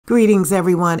Greetings,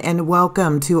 everyone, and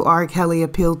welcome to R. Kelly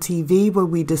Appeal TV, where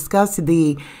we discuss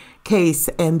the case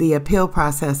and the appeal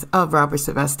process of Robert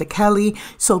Sylvester Kelly.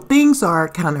 So things are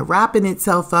kind of wrapping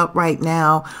itself up right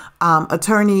now.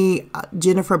 Attorney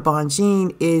Jennifer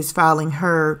Bonjean is filing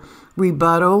her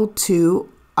rebuttal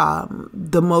to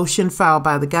the motion filed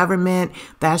by the government.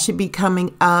 That should be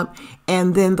coming up.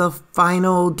 And then the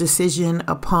final decision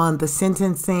upon the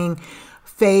sentencing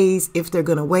phase, if they're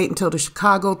going to wait until the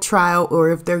Chicago trial or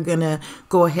if they're going to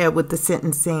go ahead with the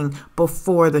sentencing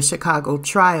before the Chicago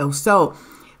trial. So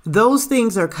those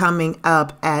things are coming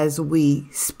up as we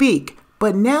speak.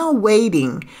 But now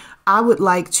waiting, I would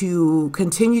like to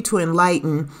continue to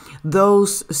enlighten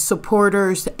those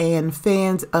supporters and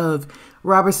fans of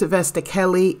Robert Sylvester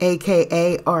Kelly,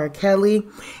 aka R. Kelly.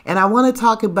 And I want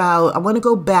to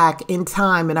go back in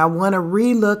time and I want to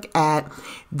relook at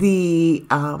the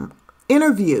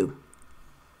interview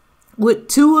with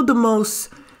two of the most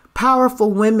powerful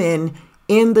women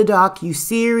in the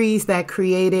docu-series that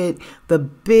created the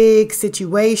big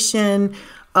situation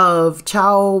of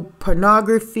child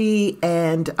pornography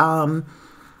and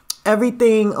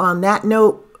everything on that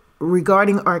note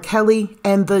regarding R. Kelly.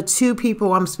 And the two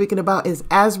people I'm speaking about is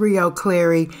Azreal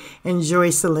Clary and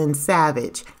Joycelyn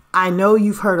Savage. I know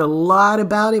you've heard a lot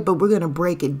about it, but we're going to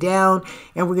break it down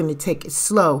and we're going to take it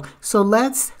slow. So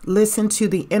let's listen to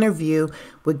the interview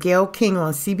with Gayle King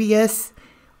on CBS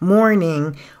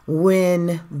Morning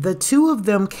when the two of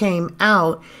them came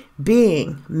out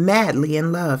being madly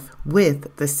in love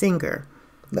with the singer.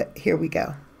 Here we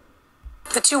go.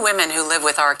 The two women who live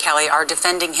with R. Kelly are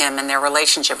defending him and their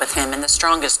relationship with him in the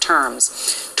strongest terms.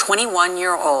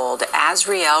 21-year-old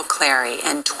Azreal Clary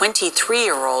and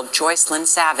 23-year-old Joycelyn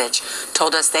Savage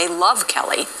told us they love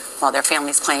Kelly, while their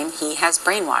families claim he has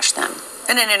brainwashed them.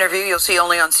 In an interview you'll see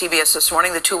only on CBS this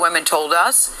morning, the two women told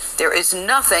us there is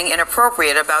nothing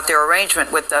inappropriate about their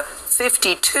arrangement with the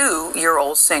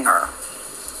 52-year-old singer.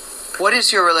 What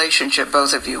is your relationship,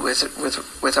 both of you,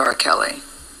 with R. Kelly?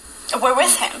 We're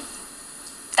with him.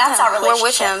 That's our relationship. We're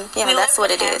with him. Yeah, that's what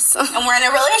it is. And we're in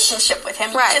a relationship with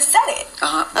him. Right. You just said it.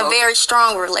 A very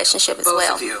strong relationship as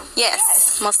well. Both of you?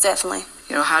 Yes, most definitely.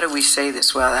 You know, how do we say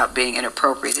this without being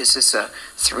inappropriate? Is this a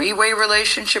three-way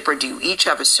relationship, or do you each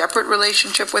have a separate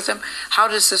relationship with him? How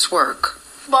does this work?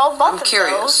 Well, both I'm of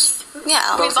curious. those.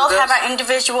 Yeah. We both have our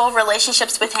individual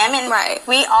relationships with him, and right.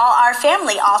 We all are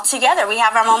family all together. We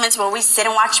have our moments where we sit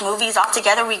and watch movies all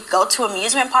together. We go to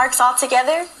amusement parks all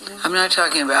together. I'm not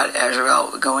talking about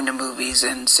Azreal going to movies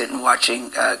and sitting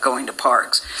watching, going to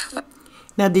parks.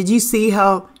 Now, did you see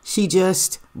how she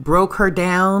just broke her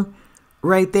down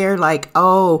right there? Like,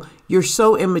 oh, you're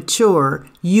so immature.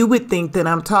 You would think that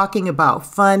I'm talking about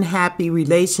fun, happy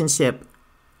relationship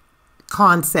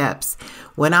concepts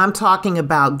when I'm talking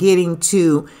about getting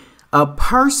to a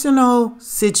personal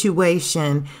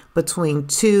situation between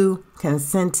two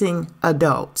consenting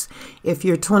adults. If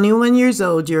you're 21 years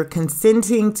old, you're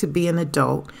consenting to be an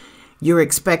adult. You're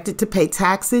expected to pay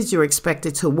taxes. You're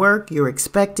expected to work. You're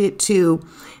expected to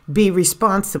be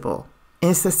responsible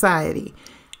in society.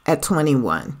 At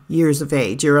 21 years of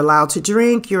age, you're allowed to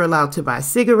drink, you're allowed to buy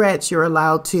cigarettes, you're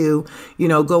allowed to,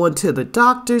 go into the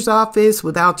doctor's office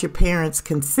without your parents'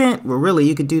 consent. Well, really,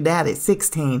 you could do that at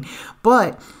 16.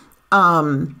 But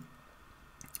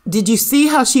did you see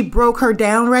how she broke her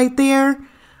down right there?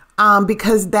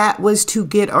 Because that was to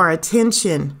get our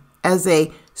attention as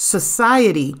a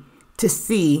society to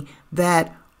see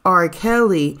that R.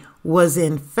 Kelly was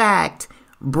in fact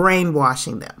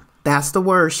brainwashing them. That's the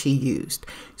word she used.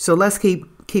 So let's keep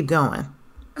going.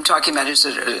 I'm talking about, is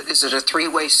it a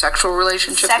three-way sexual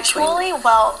relationship? Sexually?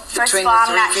 Well, first of all,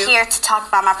 I'm not here to talk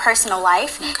about my personal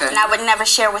life. Okay. And I would never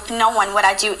share with no one what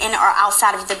I do in or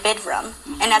outside of the bedroom.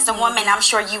 And as a woman, I'm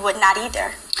sure you would not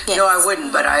either. Yes. No, I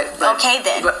wouldn't, but okay,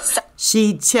 then.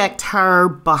 She checked her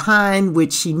behind,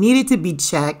 which she needed to be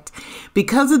checked,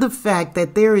 because of the fact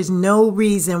that there is no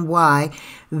reason why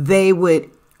they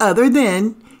would, other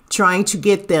than trying to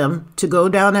get them to go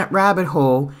down that rabbit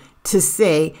hole to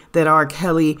say that R.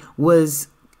 Kelly was,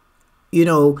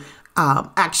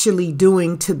 actually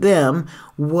doing to them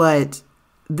what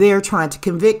they're trying to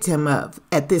convict him of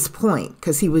at this point.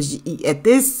 Because he was, at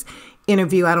this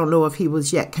interview, I don't know if he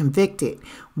was yet convicted,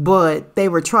 but they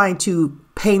were trying to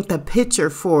paint the picture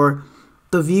for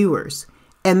the viewers.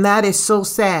 And that is so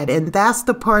sad. And that's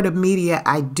the part of media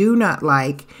I do not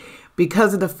like,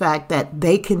 because of the fact that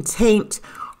they can taint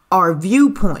our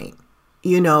viewpoint.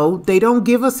 They don't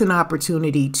give us an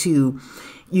opportunity to,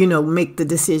 make the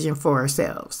decision for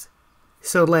ourselves.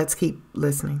 So let's keep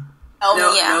listening. Oh,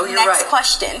 No, you're Next right.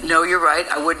 question. No, you're right.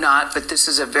 I would not, but this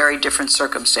is a very different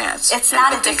circumstance. It's And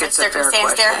not I a think different it's a fair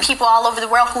circumstance. There are question. people all over the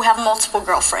world who have multiple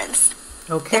girlfriends.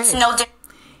 Okay. It's no different.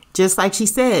 Just like she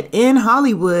said, in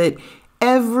Hollywood,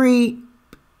 every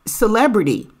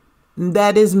celebrity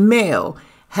that is male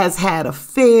has had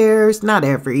affairs. Not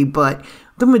every, but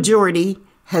the majority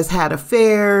has had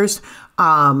affairs,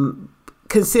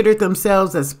 considered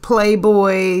themselves as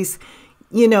playboys,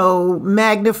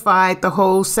 magnified the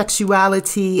whole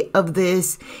sexuality of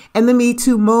this. And the Me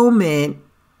Too movement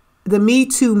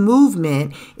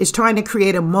is trying to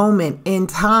create a moment in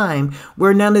time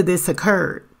where none of this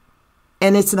occurred.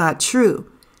 And it's not true.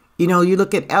 You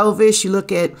look at Elvis, you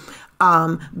look at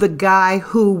the guy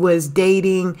who was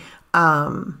dating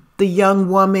the young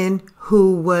woman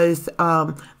who was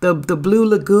the Blue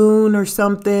Lagoon or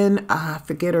something. I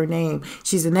forget her name.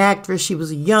 She's an actress. She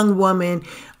was a young woman.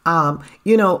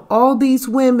 All these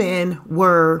women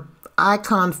were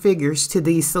icon figures to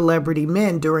these celebrity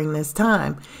men during this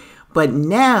time. But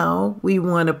now we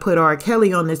want to put R.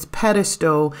 Kelly on this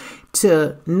pedestal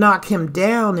to knock him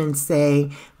down and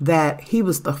say that he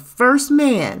was the first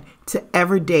man to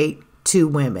ever date two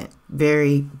women.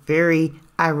 Very, very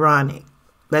ironic.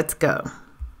 Let's go.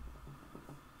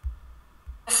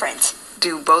 Different.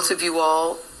 Do both of you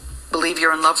all believe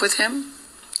you're in love with him?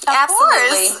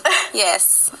 Absolutely. Course.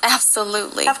 Yes,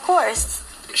 absolutely. Of course.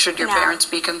 Should your No. parents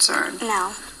be concerned?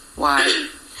 No. Why?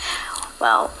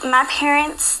 Well, my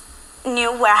parents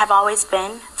knew where I've always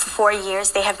been for 4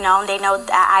 years. They know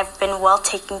that I've been well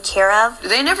taken care of.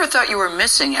 They never thought you were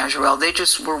missing, Azreal. They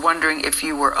just were wondering if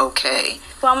you were okay.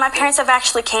 Well, my parents have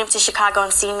actually came to Chicago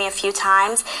and seen me a few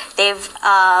times.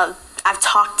 I've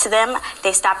talked to them.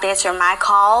 They stopped answering my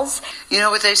calls. You know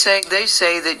what they say? They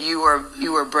say that you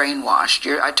were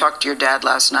brainwashed. I talked to your dad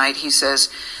last night. He says,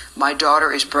 my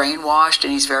daughter is brainwashed,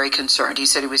 and he's very concerned. He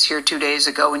said he was here 2 days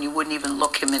ago, and you wouldn't even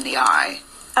look him in the eye.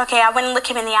 Okay, I wouldn't look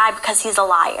him in the eye because he's a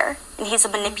liar, and he's a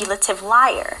manipulative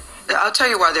liar. I'll tell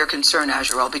you why they're concerned,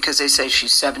 Azreal, because they say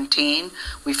she's 17.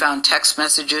 We found text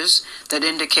messages that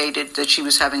indicated that she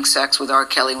was having sex with R.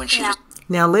 Kelly when she was...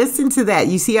 Now listen to that.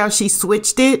 You see how she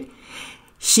switched it?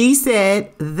 She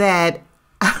said that,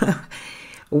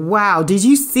 wow, did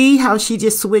you see how she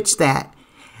just switched that?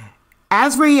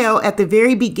 Azreal, at the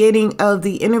very beginning of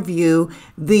the interview,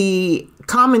 the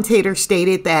commentator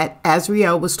stated that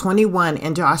Azreal was 21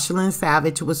 and Joycelyn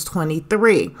Savage was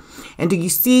 23. And do you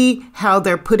see how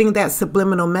they're putting that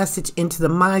subliminal message into the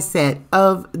mindset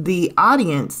of the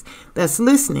audience that's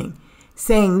listening,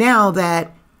 saying now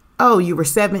that, oh, you're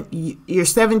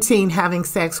 17 having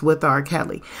sex with R.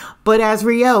 Kelly. But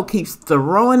Azreal keeps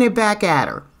throwing it back at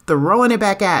her.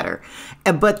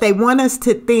 But they want us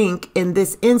to think in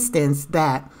this instance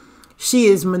that she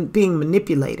is being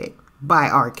manipulated by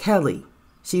R. Kelly.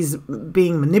 She's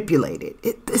being manipulated.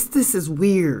 This is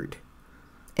weird.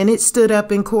 And it stood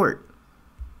up in court.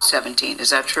 17, is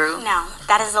that true? No,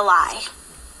 that is a lie.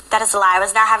 That is a lie. I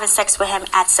was not having sex with him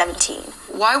at 17.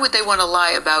 Why would they want to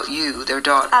lie about you, their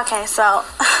daughter? Okay, so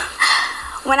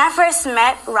when I first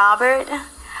met Robert,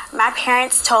 my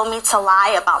parents told me to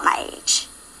lie about my age.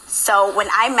 So when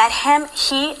I met him,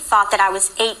 he thought that I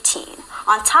was 18.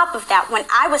 On top of that, when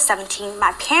I was 17,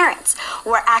 my parents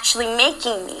were actually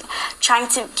making me, trying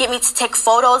to get me to take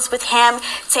photos with him,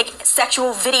 take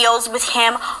sexual videos with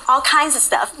him, all kinds of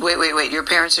stuff. Wait. Your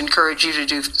parents encouraged you to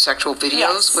do sexual videos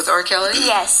Yes. with R. Kelly?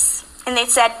 Yes. And they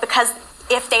said because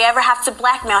if they ever have to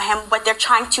blackmail him, what they're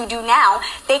trying to do now,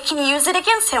 they can use it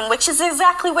against him, which is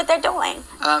exactly what they're doing.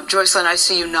 Joycelyn, I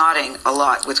see you nodding a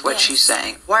lot with what Yes. she's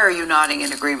saying. Why are you nodding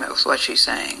in agreement with what she's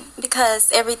saying?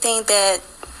 Because everything that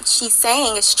she's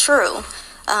saying is true.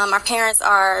 Our parents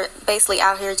are basically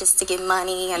out here just to get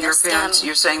money, and Your they're parents, scamming.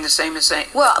 you're saying the same as saying...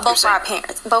 Well, you're both saying-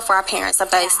 of our parents are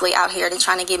basically out here to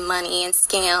trying to get money and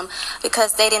scam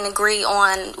because they didn't agree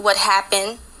on what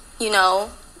happened,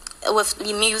 with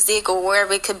the music or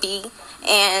wherever it could be,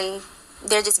 and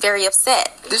they're just very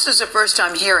upset. This is the first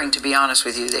time hearing, to be honest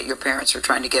with you, that your parents are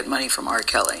trying to get money from R.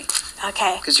 Kelly.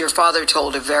 Okay. Because your father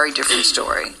told a very different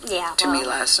story Yeah, to me well,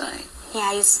 last night.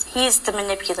 Yeah, he's the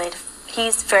manipulative.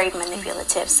 He's very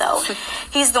manipulative, so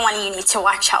he's the one you need to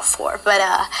watch out for. But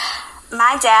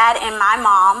my dad and my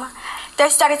mom, they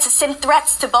started to send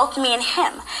threats to both me and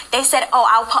him. They said, oh,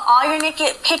 I'll put all your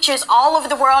naked pictures all over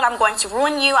the world. I'm going to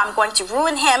ruin you. I'm going to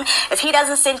ruin him. If he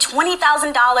doesn't send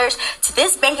 $20,000 to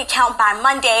this bank account by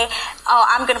Monday, oh,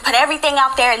 I'm going to put everything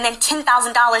out there and then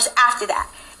 $10,000 after that.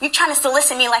 You're trying to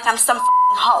solicit me like I'm some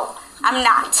hoe. I'm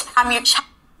not. I'm your child.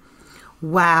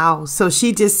 Wow. So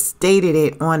she just stated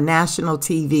it on national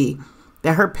TV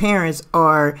that her parents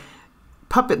are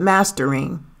puppet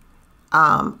mastering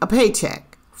a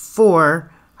paycheck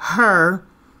for her,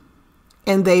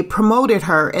 and they promoted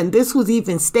her. And this was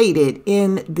even stated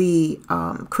in the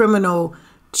criminal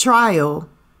trial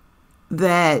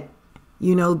that,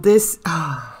 you know, this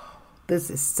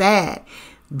is sad.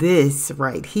 This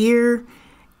right here.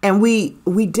 And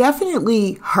we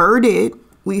definitely heard it.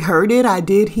 We heard it. I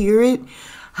did hear it.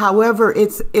 However,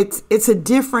 it's a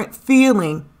different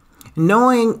feeling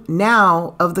knowing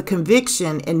now of the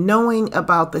conviction and knowing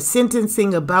about the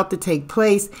sentencing about to take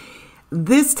place.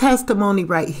 This testimony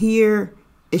right here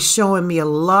is showing me a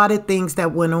lot of things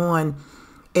that went on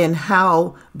and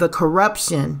how the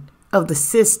corruption of the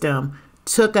system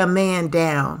took a man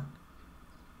down.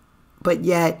 But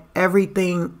yet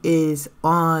everything is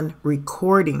on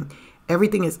recording.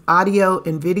 Everything is audio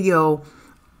and video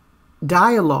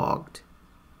dialogued.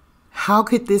 How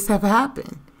could this have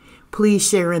happened? Please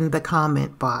share in the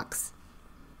comment box.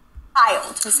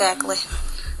 Exactly.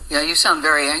 Yeah, you sound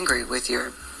very angry with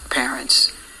your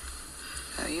parents.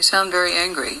 You sound very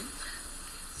angry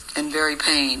and very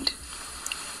pained.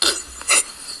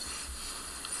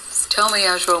 Tell me,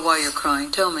 Azreal, why you're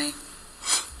crying. Tell me.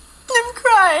 I'm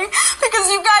crying because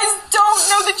you guys don't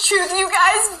know the truth. You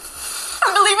guys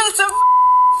are believing some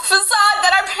facade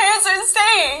that our parents are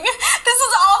saying. This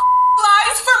is all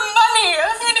lies for money.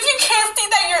 And if you can't see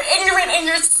that, you're ignorant and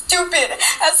you're stupid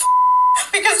as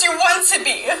because you want to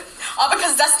be. All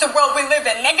because that's the world we live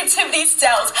in. Negativity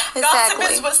sells. Exactly.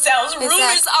 Gossip is what sells.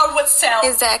 Rumors are what sells.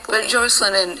 Exactly. But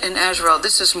Joycelyn and Azreal,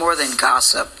 this is more than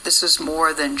gossip. This is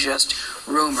more than just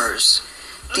rumors.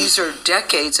 These are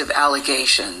decades of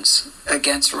allegations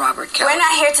against Robert Kelly. We're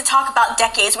not here to talk about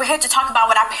decades. We're here to talk about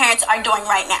what our parents are doing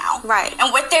right now. Right.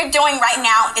 And what they're doing right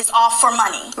now is all for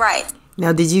money. Right.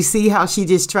 Now, did you see how she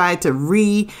just tried to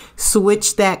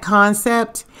re-switch that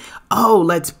concept? Oh,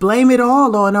 let's blame it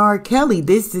all on R. Kelly.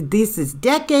 This is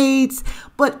decades.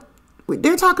 But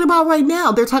they're talking about right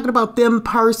now. They're talking about them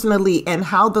personally and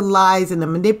how the lies and the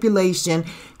manipulation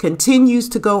continues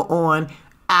to go on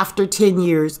after 10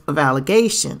 years of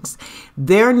allegations.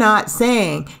 They're not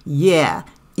saying, yeah,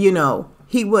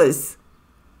 he was,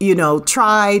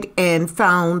 tried and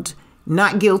found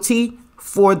not guilty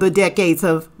for the decades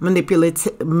of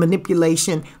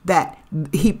manipulation that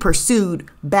he pursued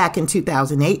back in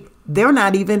 2008. They're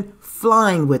not even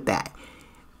flying with that.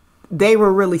 They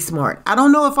were really smart. I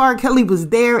don't know if R. Kelly was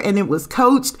there and it was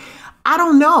coached. I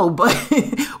don't know, but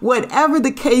whatever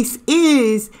the case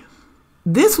is,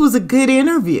 this was a good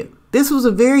interview. This was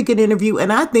a very good interview,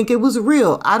 and I think it was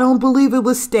real. I don't believe it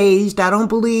was staged. I don't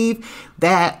believe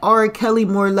that R. Kelly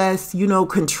more or less,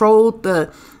 controlled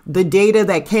the data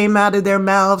that came out of their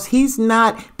mouths.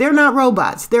 They're not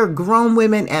robots. They're grown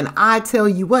women, and I tell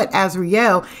you what,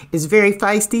 Azreal is very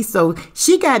feisty, so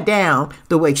she got down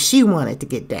the way she wanted to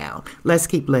get down. Let's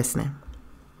keep listening.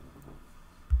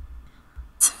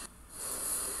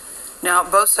 Now,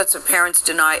 both sets of parents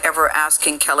deny ever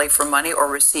asking Kelly for money or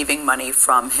receiving money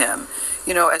from him.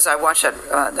 As I watched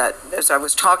as I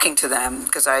was talking to them,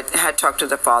 because I had talked to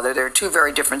the father, there are two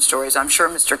very different stories. I'm sure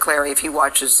Mr. Clary, if he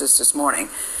watches this morning,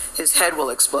 his head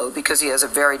will explode because he has a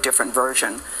very different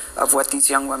version of what these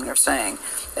young women are saying.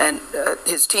 And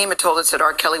his team had told us that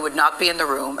R. Kelly would not be in the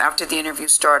room. After the interview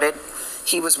started,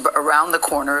 he was around the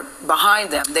corner behind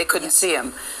them. They couldn't see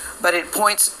him. But at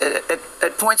points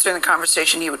during the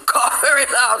conversation, he would cough very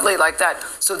loudly like that,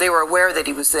 so they were aware that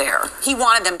he was there. He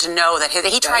wanted them to know that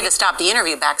he tried to stop the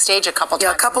interview backstage a couple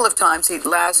times. Yeah, a couple of times.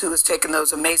 Laz, who was taking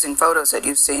those amazing photos that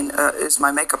you've seen, is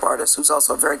my makeup artist, who's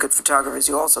also a very good photographer, as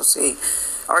you also see.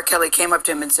 R. Kelly came up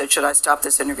to him and said, "Should I stop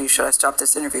this interview? Should I stop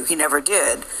this interview?" He never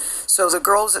did. So the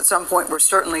girls at some point were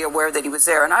certainly aware that he was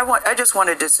there. And I just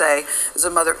wanted to say, as a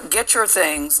mother, get your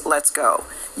things, let's go.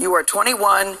 You are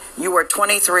 21, you are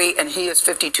 23, and he is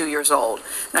 52 years old.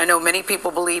 And I know many people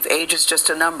believe age is just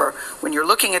a number. When you're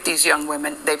looking at these young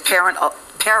women, they parrot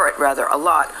a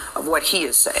lot of what he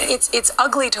is saying. It's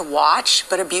ugly to watch,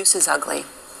 but abuse is ugly.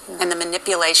 And the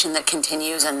manipulation that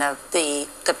continues, and the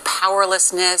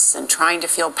powerlessness and trying to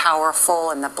feel powerful,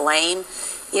 and the blame,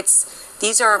 it's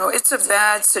a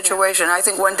bad situation. I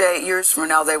think one day, years from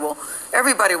now,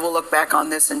 everybody will look back on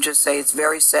this and just say it's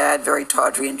very sad, very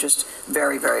tawdry, and just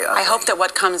very, very ugly. I hope that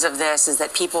what comes of this is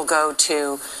that people go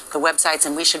to the websites,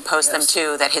 and we should post them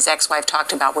too, that his ex-wife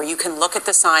talked about, where you can look at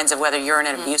the signs of whether you're in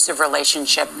an abusive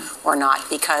relationship or not,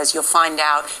 because you'll find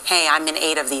out, hey, I'm in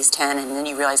 8 of these 10, and then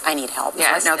you realize I need help.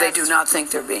 Yes, now they do not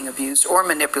think they're being abused or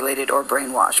manipulated or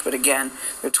brainwashed, but again,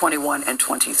 they're 21 and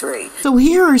 23. So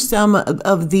here are some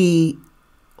of the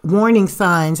warning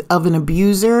signs of an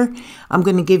abuser. I'm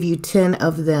going to give you 10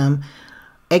 of them.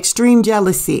 Extreme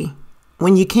jealousy.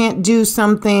 When you can't do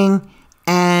something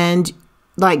and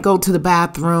like go to the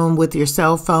bathroom with your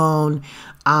cell phone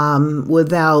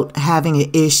without having an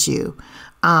issue.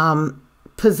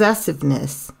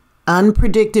 Possessiveness,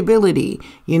 unpredictability.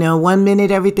 You know, 1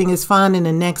 minute everything is fine and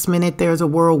the next minute there's a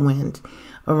whirlwind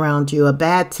around you. A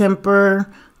bad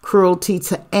temper, cruelty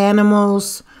to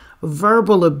animals,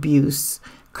 verbal abuse,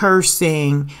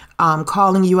 cursing,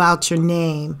 calling you out your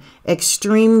name,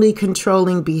 extremely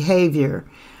controlling behavior,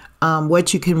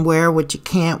 what you can wear, what you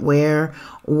can't wear,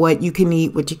 what you can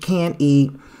eat, what you can't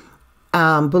eat.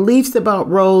 Beliefs about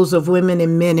roles of women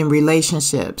and men in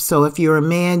relationships. So if you're a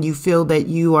man, you feel that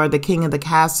you are the king of the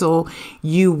castle,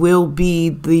 you will be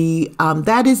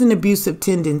that is an abusive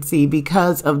tendency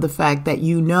because of the fact that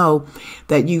you know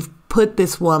that you've put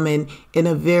this woman in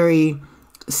a very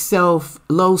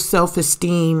low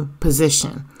self-esteem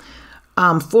position.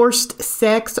 Forced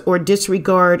sex or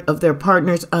disregard of their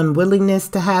partner's unwillingness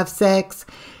to have sex.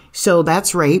 So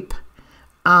that's rape.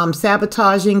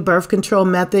 Sabotaging birth control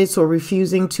methods or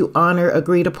refusing to honor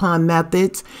agreed upon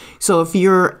methods. So if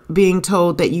you're being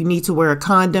told that you need to wear a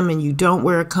condom and you don't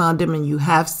wear a condom and you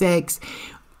have sex,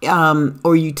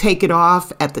 or you take it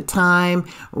off at the time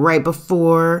right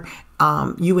before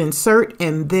you insert,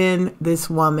 and then this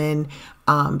woman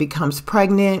becomes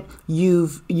pregnant,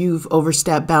 you've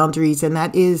overstepped boundaries, and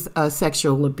that is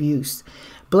sexual abuse.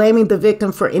 Blaming the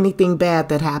victim for anything bad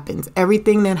that happens.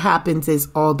 Everything that happens is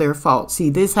all their fault. See,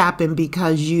 this happened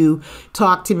because you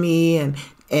talked to me and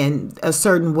a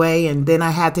certain way, and then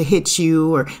I had to hit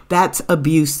you, or that's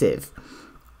abusive.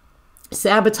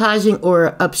 Sabotaging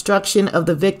or obstruction of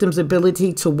the victim's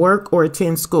ability to work or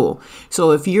attend school.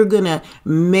 So if you're going to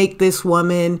make this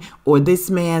woman or this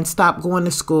man stop going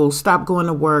to school, stop going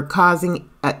to work, causing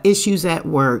issues at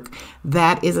work,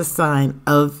 that is a sign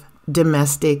of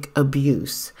domestic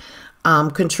abuse.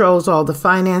 Controls all the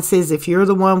finances. If you're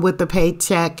the one with the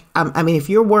paycheck, if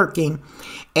you're working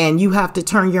and you have to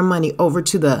turn your money over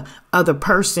to the other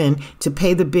person to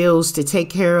pay the bills, to take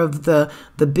care of the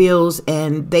bills,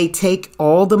 and they take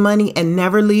all the money and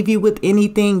never leave you with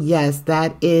anything, yes,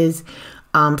 that is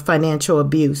financial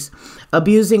abuse.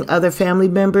 Abusing other family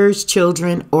members,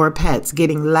 children, or pets.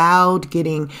 Getting loud,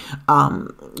 getting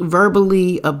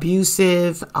verbally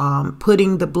abusive,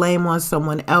 putting the blame on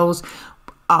someone else.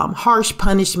 Harsh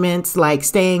punishments like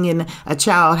a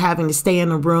child having to stay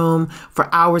in a room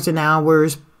for hours and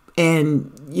hours,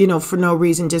 and for no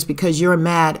reason, just because you're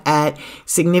mad at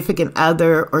significant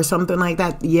other or something like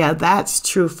that. Yeah, that's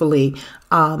truthfully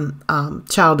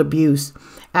child abuse.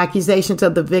 Accusations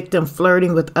of the victim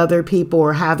flirting with other people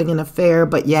or having an affair,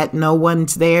 but yet no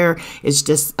one's there. It's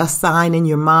just a sign in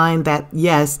your mind that,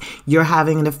 yes, you're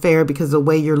having an affair because of the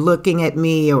way you're looking at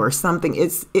me or something.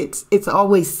 It's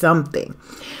always something.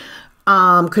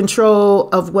 Control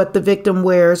of what the victim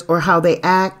wears or how they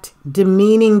act.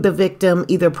 Demeaning the victim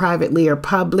either privately or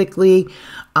publicly.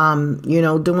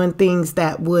 Doing things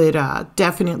that would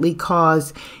definitely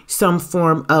cause some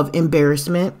form of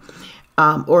embarrassment.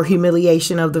 Or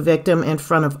humiliation of the victim in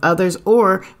front of others,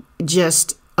 or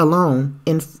just alone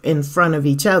in front of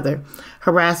each other.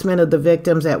 Harassment of the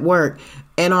victims at work,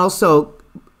 and also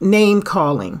name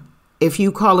calling. If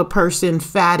you call a person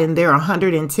fat and they're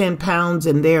 110 pounds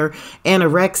and they're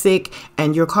anorexic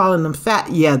and you're calling them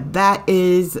fat, yeah,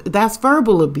 that's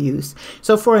verbal abuse.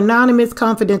 So for anonymous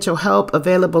confidential help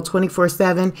available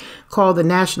 24/7, call the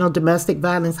National Domestic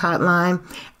Violence Hotline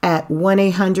at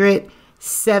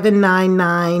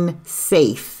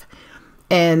 1-800-799-SAFE.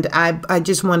 And I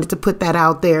just wanted to put that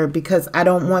out there because I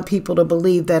don't want people to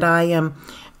believe that I am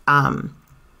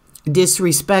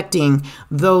disrespecting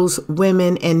those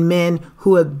women and men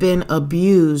who have been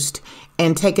abused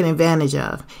and taken advantage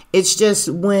of. It's just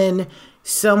when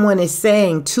someone is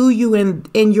saying to you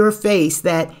in your face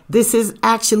that this is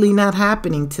actually not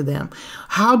happening to them.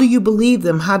 How do you believe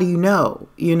them? How do you know?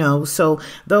 So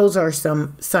those are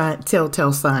some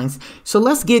telltale signs. So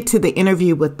let's get to the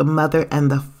interview with the mother and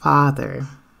the father.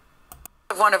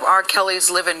 One of R.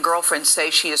 Kelly's live-in girlfriends say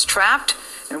she is trapped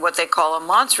in what they call a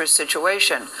monstrous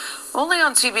situation. Only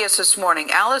on CBS This Morning,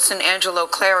 Alice and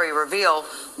Azreal Clary reveal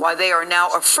why they are now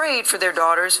afraid for their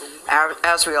daughter's,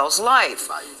 Azreal's, life.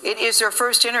 It is their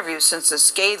first interview since the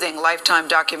scathing Lifetime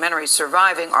documentary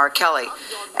Surviving R. Kelly.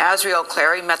 Azreal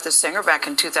Clary met the singer back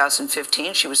in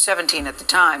 2015. She was 17 at the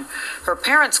time. Her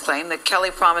parents claim that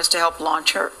Kelly promised to help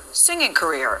launch her singing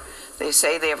career. They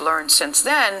say they have learned since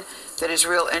then that his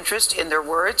real interest, in their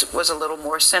words, was a little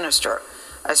more sinister.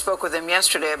 I spoke with them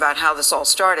yesterday about how this all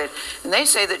started, and they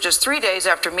say that just 3 days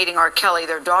after meeting R. Kelly,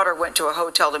 their daughter went to a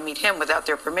hotel to meet him without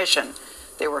their permission.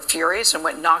 They were furious and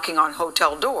went knocking on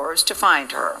hotel doors to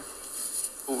find her.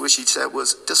 What she said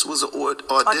was, this was an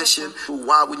audition.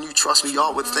 Why wouldn't you trust me?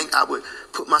 Y'all would think I would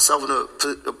put myself in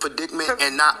a predicament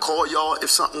and not call y'all if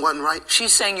something wasn't right.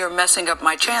 She's saying you're messing up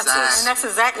my chances. Exactly. And that's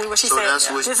exactly what she said.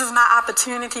 What this is my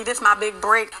opportunity. This is my big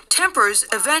break. Tempers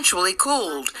eventually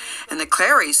cooled, and the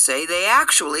Clarys say they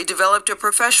actually developed a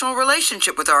professional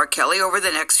relationship with R. Kelly over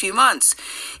the next few months,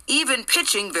 even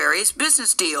pitching various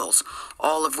business deals,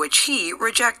 all of which he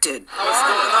rejected. What's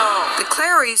going on? The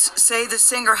Clarys say the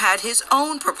singer had his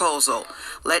own proposal.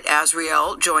 Let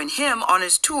Azreal join him on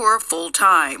his tour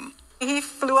full-time. He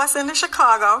flew us into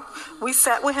Chicago. We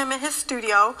sat with him in his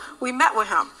studio. We met with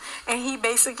him. And he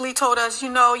basically told us,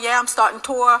 I'm starting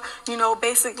tour.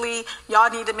 Basically, y'all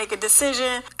need to make a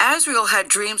decision. Azreal had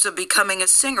dreams of becoming a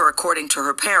singer, according to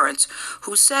her parents,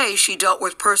 who say she dealt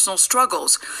with personal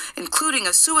struggles, including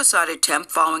a suicide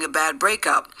attempt following a bad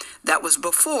breakup. That was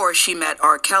before she met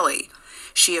R. Kelly.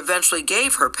 She eventually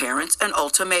gave her parents an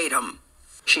ultimatum.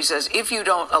 She says, if you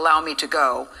don't allow me to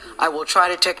go, I will try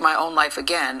to take my own life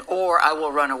again, or I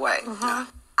will run away. Mm-hmm.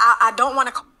 I don't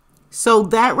want to. So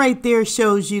that right there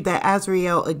shows you that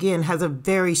Azreal, again, has a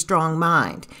very strong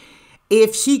mind.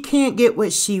 If she can't get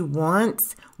what she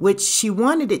wants, which she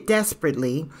wanted it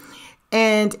desperately,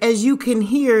 and as you can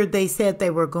hear, they said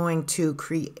they were going to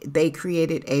they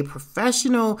created a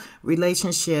professional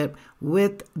relationship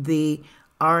with the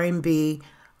R&B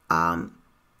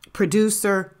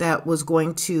producer that was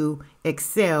going to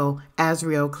excel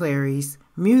Azreal Clary's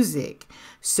music.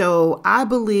 So I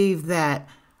believe that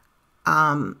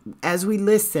as we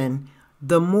listen,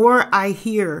 the more I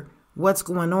hear what's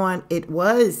going on, it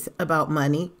was about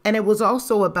money. And it was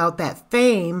also about that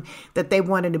fame that they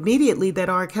wanted immediately, that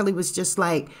R. Kelly was just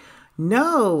like,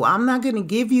 no, I'm not going to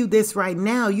give you this right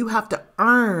now. You have to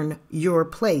earn your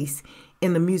place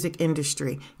in the music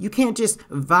industry. You can't just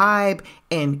vibe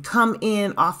and come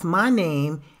in off my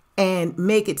name and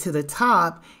make it to the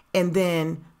top. And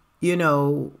then,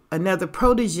 another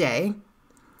protege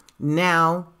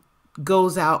now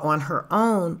goes out on her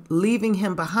own, leaving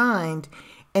him behind,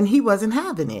 and he wasn't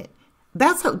having it.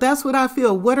 That's what I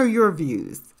feel. What are your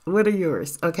views? What are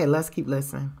yours? Okay, let's keep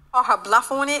listening. Call her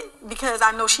bluff on it because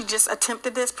I know she just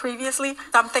attempted this previously.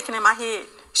 I'm thinking in my head,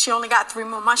 she only got 3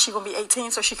 more months. She's going to be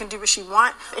 18, so she can do what she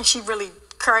wants. And she really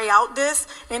carry out this.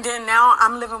 And then now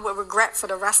I'm living with regret for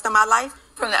the rest of my life.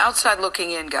 From the outside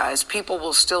looking in, guys, people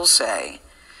will still say,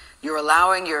 you're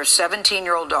allowing your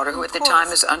 17-year-old daughter, who at the time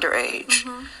is underage,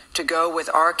 to go with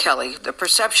R. Kelly. The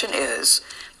perception is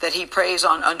that he preys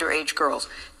on underage girls.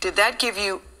 Did that give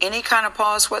you any kind of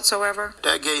pause whatsoever?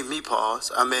 That gave me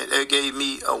pause. I mean, it gave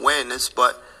me awareness,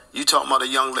 but you talking about a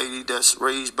young lady that's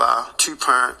raised by 2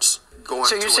 parents.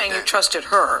 So you're saying you trusted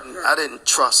her? I didn't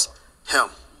trust him.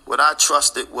 What I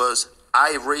trusted was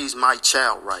I raised my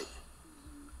child right.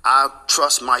 I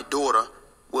trust my daughter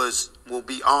will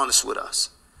be honest with us.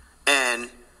 And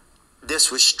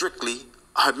this was strictly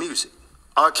her music.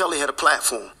 R. Kelly had a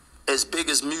platform as big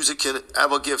as music can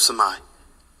ever give somebody.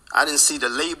 I didn't see the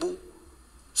label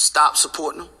stop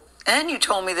supporting him. And you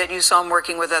told me that you saw him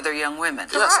working with other young women.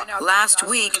 Yes. Last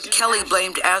week, Kelly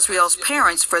blamed Azreal's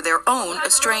parents for their own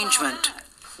estrangement.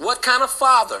 What kind of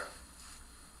father,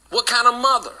 what kind of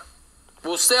mother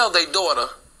will sell their daughter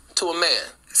to a man?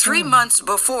 3 months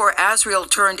before Azreal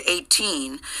turned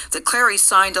 18, the Clarys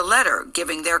signed a letter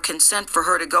giving their consent for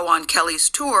her to go on Kelly's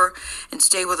tour and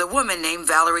stay with a woman named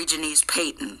Valerie Janice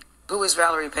Payton. Who is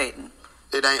Valerie Payton?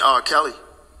 It ain't R. Kelly.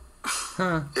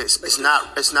 It's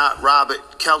not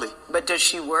Robert Kelly. But does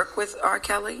she work with R.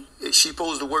 Kelly? She's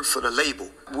supposed to work for the label.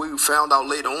 We found out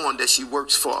later on that she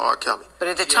works for R. Kelly. But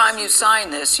at the time you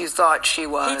signed this, you thought she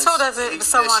was... He told us it was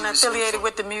someone affiliated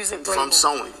with the music label. From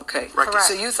Sony. Okay. Correct.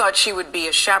 So you thought she would be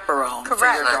a chaperone for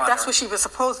your daughter. That's what she was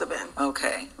supposed to have been.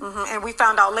 Okay. And we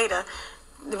found out later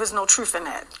there was no truth in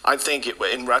that. I think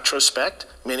in retrospect,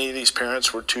 many of these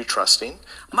parents were too trusting.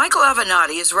 Michael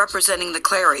Avenatti is representing the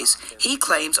Clarys. He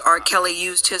claims R. Kelly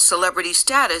used his celebrity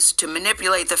status to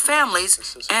manipulate the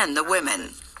families and the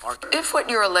women. If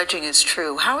what you're alleging is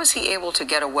true, how is he able to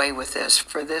get away with this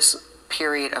for this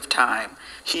period of time?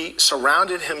 He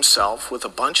surrounded himself with a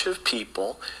bunch of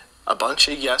people, a bunch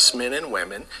of yes men and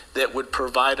women, that would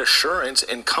provide assurance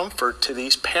and comfort to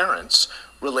these parents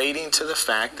relating to the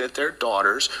fact that their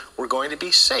daughters were going to be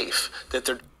safe, that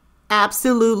they're...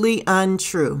 Absolutely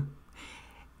untrue.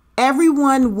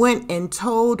 Everyone went and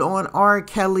told on R.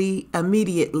 Kelly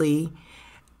immediately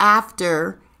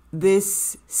after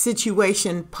this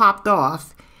situation popped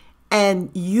off. And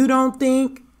you don't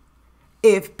think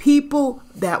if people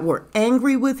that were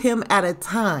angry with him at a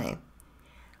time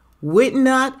would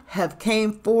not have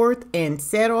came forth and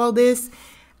said all this,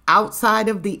 outside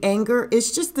of the anger.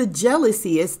 It's just the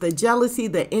jealousy. It's the jealousy,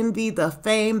 the envy, the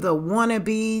fame, the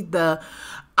wannabe, the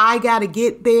I got to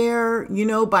get there,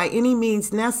 by any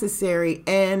means necessary.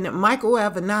 And Michael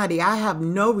Avenatti, I have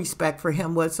no respect for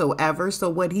him whatsoever. So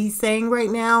what he's saying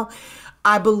right now,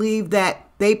 I believe that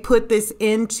they put this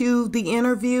into the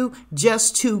interview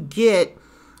just to get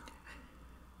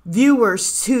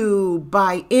viewers to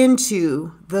buy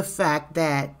into the fact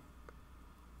that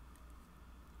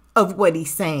of what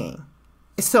he's saying.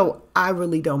 So I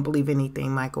really don't believe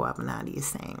anything Michael Avenatti is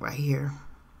saying right here.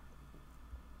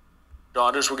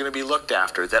 Daughters were going to be looked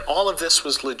after, that all of this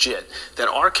was legit, that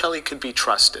R. Kelly could be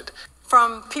trusted.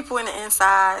 From people in the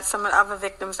inside, some of the other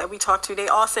victims that we talked to, they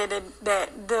all said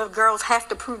that the girls have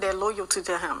to prove their loyalty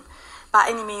to him by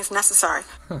any means necessary.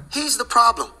 He's the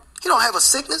problem. He don't have a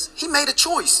sickness. He made a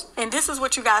choice. And this is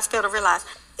what you guys fail to realize.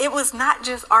 It was not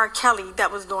just R. Kelly that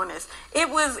was doing this. It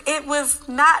was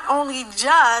not only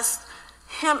just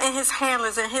him and his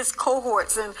handlers and his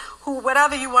cohorts and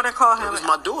whatever you want to call him. It was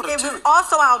my daughter, It too. was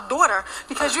also our daughter,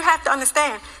 because you have to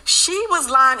understand, she was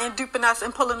lying and duping us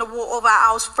and pulling the wool over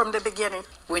our eyes from the beginning.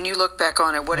 When you look back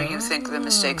on it, what do you think of the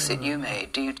mistakes that you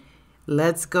made?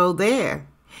 Let's go there.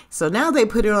 So now they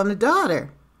put it on the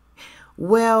daughter.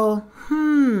 Well,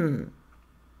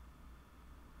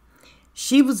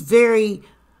 she was very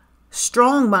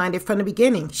strong-minded from the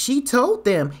beginning. She told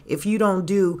them, if you don't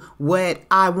do what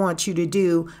I want you to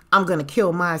do, I'm going to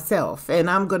kill myself and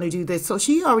I'm going to do this. So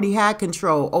she already had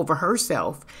control over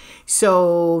herself.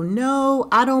 So no,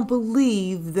 I don't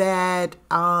believe that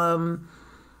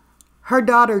her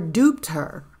daughter duped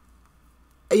her.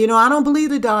 I don't believe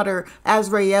the daughter,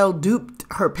 Azreal, duped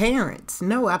her parents.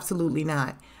 No, absolutely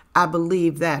not. I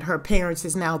believe that her parents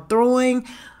is now throwing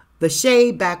the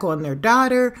shade back on their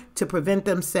daughter to prevent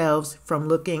themselves from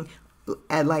looking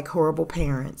at like horrible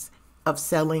parents of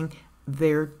selling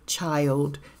their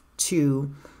child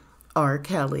to R.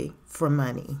 Kelly for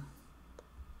money.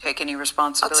 Take any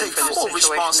responsibility for the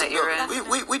situation that you're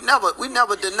in? We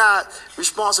never denied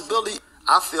responsibility.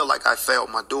 I feel like I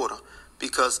failed my daughter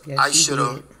because I should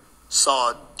have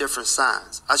saw different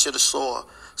signs. I should have saw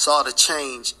the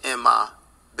change in my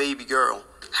baby girl.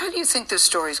 How do you think this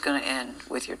story is going to end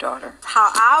with your daughter?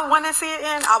 How I want to see it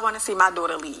end, I want to see my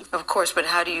daughter leave. Of course, but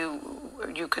are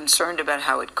you concerned about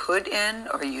how it could end?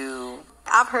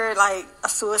 I've heard like a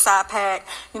suicide pact.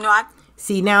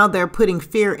 See, now they're putting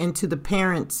fear into the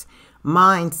parents'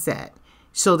 mindset.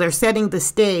 So they're setting the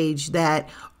stage that,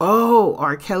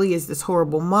 R. Kelly is this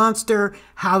horrible monster.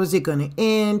 How is it going to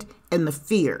end? And the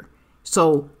fear.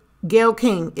 So Gayle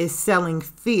King is selling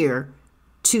fear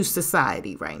to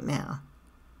society right now.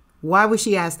 Why would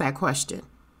she ask that question?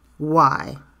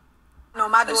 Why? No,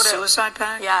 my daughter. A suicide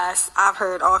pact? Yes, I've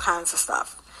heard all kinds of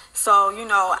stuff. So,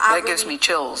 that gives me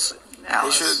chills,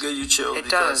 Alice. It should give you chills. It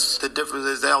because does. The difference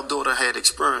is our daughter had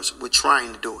experience with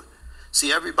trying to do it.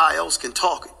 See, everybody else can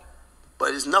talk it,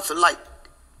 but it's nothing like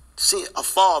seeing a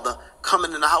father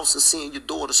coming in the house and seeing your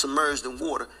daughter submerged in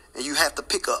water, and you have to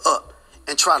pick her up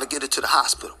and try to get her to the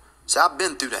hospital. See, I've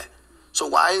been through that. So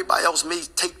while everybody else may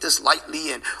take this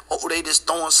lightly and, they just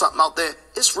throwing something out there,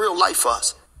 it's real life for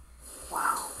us.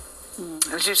 Wow.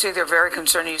 As you say, they're very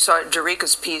concerned. You saw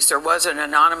Jerika's piece. There was an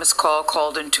anonymous call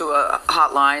called into a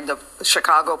hotline. The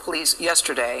Chicago police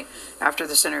yesterday, after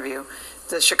this interview,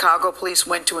 the Chicago police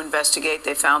went to investigate.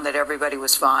 They found that everybody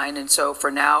was fine. And so for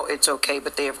now, it's okay.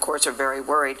 But they, of course, are very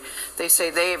worried. They say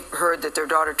they've heard that their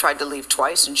daughter tried to leave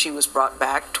twice and she was brought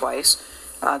back twice.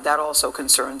 That also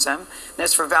concerns them. And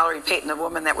as for Valerie Payton, the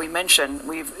woman that we mentioned,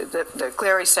 the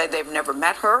Clary said they've never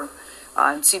met her.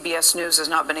 And CBS News has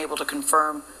not been able to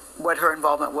confirm what her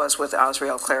involvement was with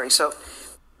Azreal Clary. So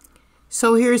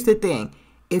here's the thing.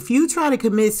 If you try to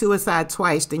commit suicide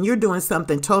twice, then you're doing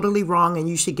something totally wrong and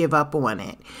you should give up on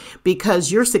it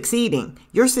because you're succeeding.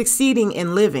 You're succeeding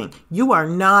in living. You are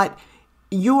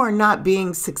not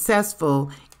being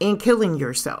successful in killing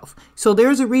yourself. So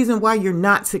there's a reason why you're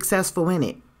not successful in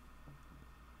it.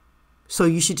 So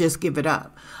you should just give it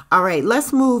up. All right,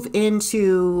 let's move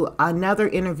into another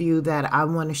interview that I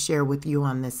want to share with you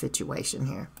on this situation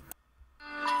here.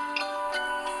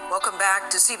 welcome back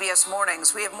to CBS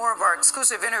Mornings. We have more of our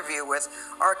exclusive interview with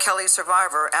R. Kelly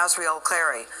survivor Azreal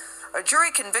Clary. A jury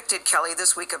convicted Kelly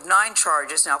this week of 9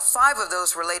 charges. Now, 5 of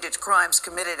those related to crimes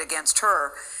committed against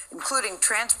her, including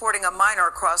transporting a minor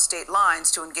across state lines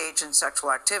to engage in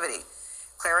sexual activity.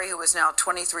 Clary, who is now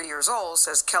 23 years old,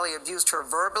 says Kelly abused her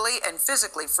verbally and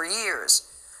physically for years.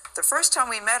 The first time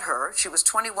we met her, she was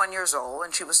 21 years old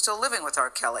and she was still living with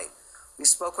R. Kelly. We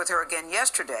spoke with her again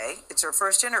yesterday. It's her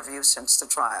first interview since the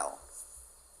trial.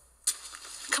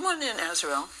 Come on in,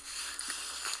 Azreal.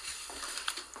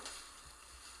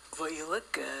 Well, you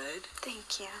look good.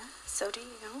 Thank you. So do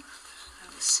you.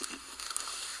 Have a seat.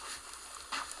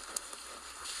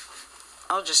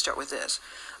 I'll just start with this.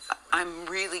 I'm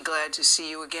really glad to see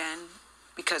you again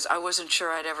because I wasn't sure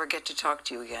I'd ever get to talk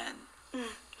to you again.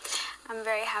 I'm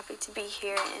very happy to be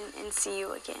here and see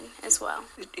you again as well.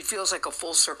 It feels like a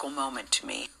full circle moment to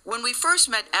me. When we first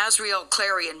met Azreal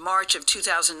Clary in March of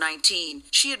 2019,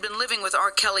 she had been living with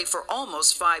R. Kelly for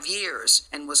almost 5 years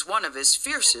and was one of his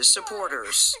fiercest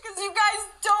supporters. Because you guys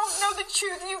don't know the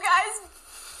truth. You guys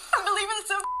are believing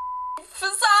some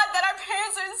facade that our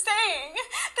parents are saying.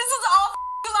 This is all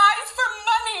lies for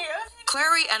money.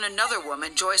 Clary and another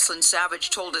woman, Joycelyn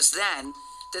Savage, told us then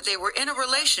that they were in a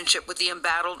relationship with the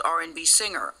embattled R&B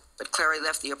singer. But Clary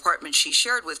left the apartment she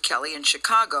shared with Kelly in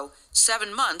Chicago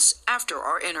 7 months after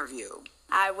our interview.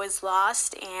 I was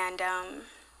lost and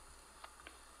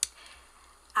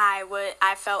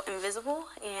I felt invisible,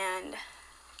 and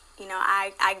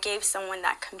I gave someone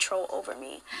that control over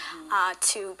me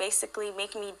to basically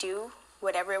make me do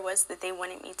whatever it was that they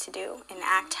wanted me to do and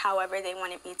act however they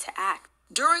wanted me to act.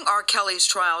 During R. Kelly's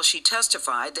trial, she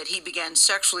testified that he began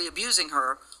sexually abusing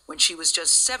her when she was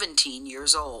just 17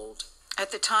 years old.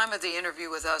 At the time of the interview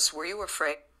with us, were you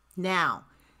afraid? Now,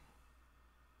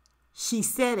 she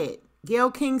said it. Gayle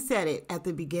King said it at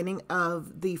the beginning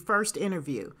of the first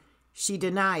interview. She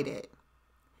denied it.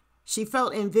 She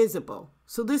felt invisible.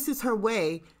 So this is her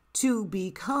way to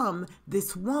become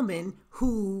this woman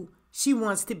who she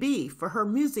wants to be for her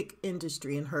music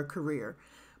industry and her career.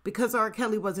 Because R.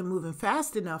 Kelly wasn't moving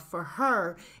fast enough for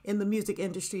her in the music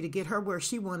industry to get her where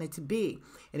she wanted to be.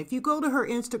 And if you go to her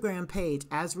Instagram page,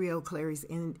 Azreal Clary's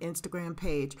Instagram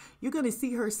page, you're going to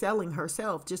see her selling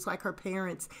herself, just like her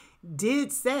parents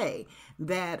did say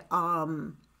that,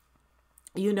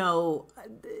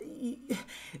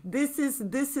 this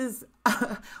is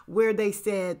where they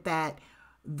said that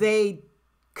they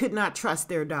could not trust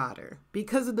their daughter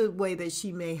because of the way that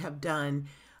she may have done,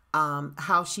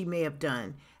 how she may have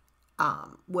done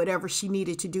whatever she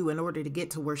needed to do in order to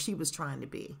get to where she was trying to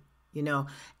be,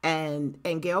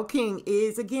 and Gayle King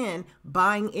is again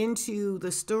buying into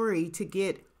the story to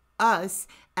get us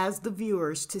as the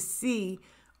viewers to see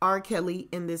R. Kelly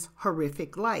in this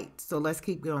horrific light. So let's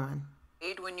keep going.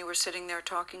 When you were sitting there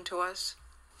talking to us?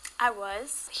 I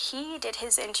was. He did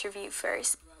his interview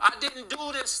first. I didn't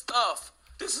do this stuff.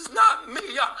 This is not me.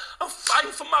 I'm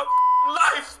fighting for my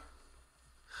life.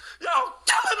 Y'all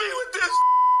killing me with this.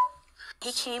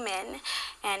 He came in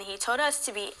and he told us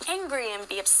to be angry and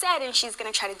be upset, and she's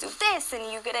gonna try to do this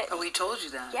and you're gonna. Oh, he told you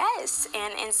that? Yes,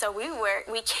 and so we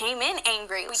came in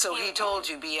angry. So he told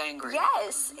you be angry?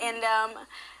 Yes, and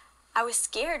I was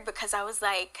scared because I was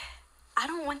like, I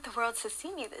don't want the world to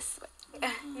see me this way,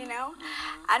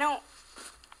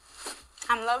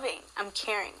 I'm loving, I'm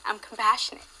caring, I'm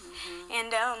compassionate,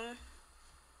 and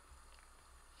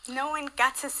no one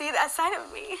got to see that side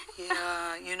of me.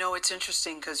 Yeah, it's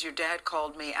interesting because your dad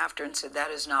called me after and said, that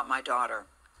is not my daughter.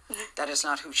 That is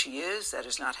not who she is. That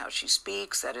is not how she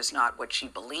speaks. That is not what she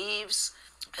believes.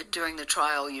 During the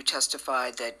trial, you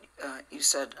testified that you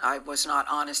said, I was not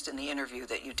honest in the interview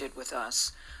that you did with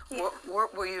us. Yeah.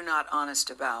 What were you not honest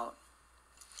about?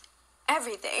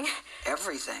 Everything.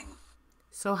 Everything.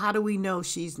 So how do we know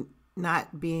she's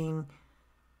not being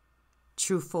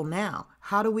truthful now?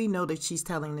 How do we know that she's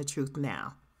telling the truth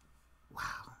now?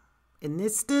 Wow. And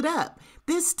this stood up.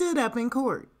 This stood up in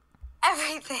court.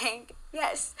 Everything.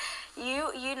 Yes.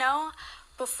 You know,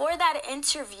 before that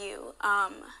interview,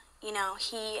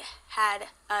 he had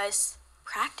us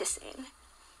practicing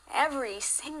every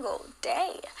single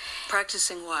day.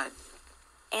 Practicing what?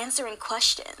 Answering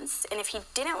questions. And if he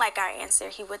didn't like our answer,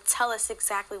 he would tell us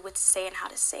exactly what to say and how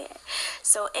to say it.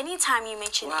 So anytime you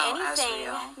mention anything,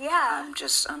 Azreal. yeah.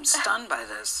 I'm stunned by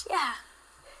this. Yeah.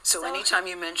 So anytime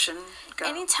you mention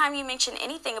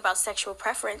anything about sexual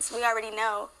preference, we already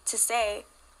know to say,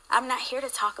 I'm not here to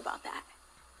talk about that.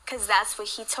 Because that's what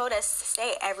he told us to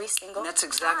say every single time. That's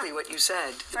exactly what you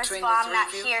said. First of all, I'm not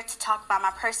here to talk about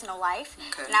my personal life.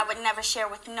 Okay. And I would never share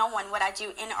with no one what I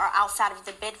do in or outside of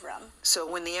the bedroom. So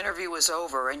when the interview was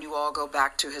over and you all go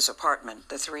back to his apartment,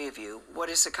 the three of you, what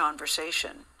is the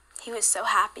conversation? He was so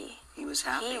happy. He was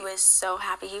happy? He was so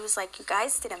happy. He was like, you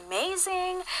guys did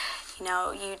amazing.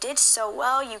 You did so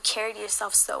well. You carried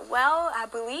yourself so well. I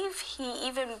believe he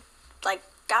even,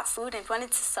 got food and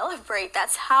wanted to celebrate.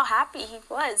 That's how happy he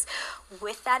was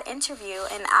with that interview.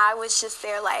 And I was just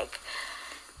there like,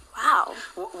 wow.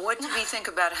 What did he think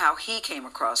about how he came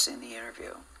across in the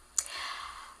interview?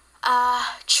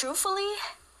 Truthfully,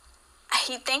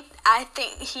 I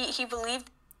think he believed.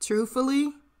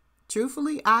 Truthfully,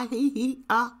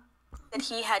 That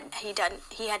he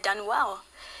had done well.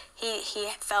 He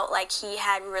felt like he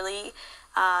had really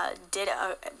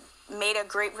made a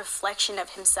great reflection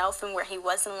of himself and where he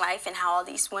was in life, and how all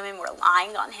these women were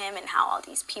lying on him, and how all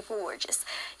these people were just,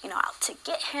 out to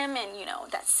get him, and,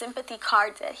 that sympathy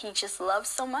card that he just loves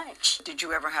so much. Did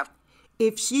you ever have...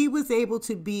 If she was able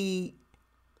to be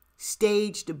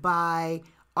staged by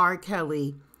R.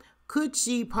 Kelly, could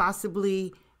she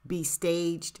possibly be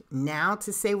staged now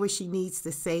to say what she needs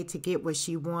to say to get what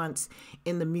she wants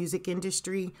in the music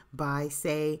industry by,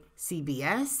 say,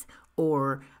 CBS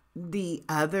or the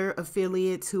other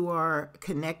affiliates who are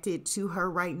connected to her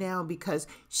right now? Because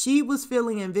she was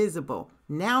feeling invisible.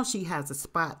 Now she has a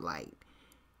spotlight.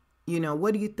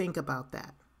 What do you think about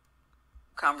that?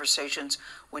 Conversations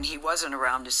when he wasn't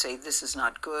around to say, this is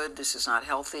not good, this is not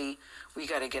healthy, we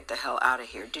got to get the hell out of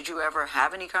here. Did you ever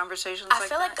have any conversations like that? I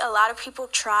feel like a lot of people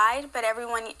tried, but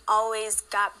everyone always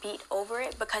got beat over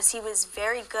it because he was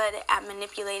very good at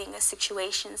manipulating a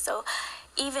situation. So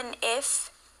even if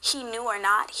he knew or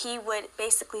not, he would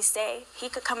basically say, he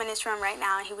could come in this room right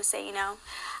now and he would say,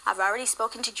 I've already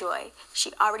spoken to Joy.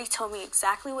 She already told me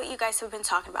exactly what you guys have been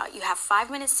talking about. You have 5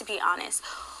 minutes to be honest,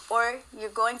 or you're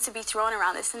going to be thrown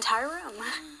around this entire room.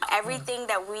 Everything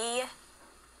that we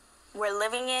were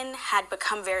living in had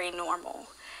become very normal.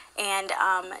 And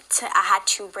I had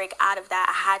to break out of that.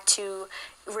 I had to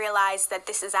realize that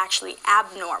this is actually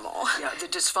abnormal. Yeah, the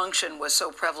dysfunction was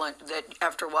so prevalent that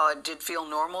after a while it did feel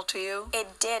normal to you?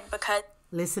 It did, because...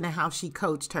 Listen to how she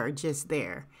coached her just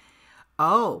there.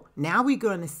 Oh, now we're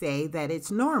going to say that it's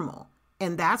normal.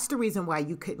 And that's the reason why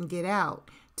you couldn't get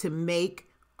out, to make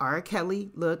R.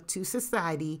 Kelly look to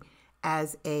society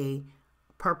as a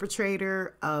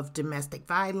perpetrator of domestic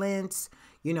violence,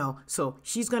 so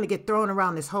she's going to get thrown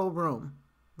around this whole room.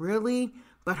 Really?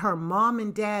 But her mom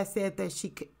and dad said that she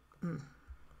could.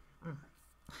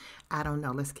 I don't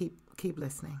know. Let's keep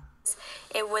listening.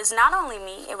 It was not only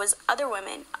me, it was other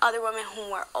women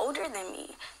who were older than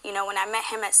me. When I met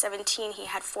him at 17, he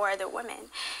had 4 other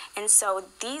women. And so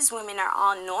these women are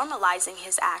all normalizing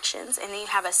his actions, and then you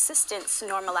have assistants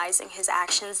normalizing his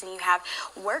actions, and you have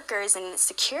workers and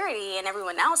security and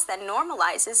everyone else that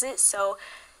normalizes it. So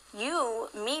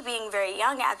me being very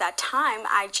young at that time,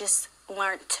 I just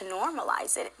learned to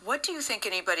normalize it. What do you think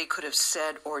anybody could have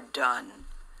said or done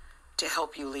to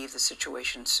help you leave the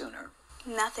situation sooner?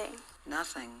 Nothing.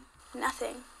 Nothing.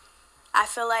 Nothing. I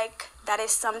feel like that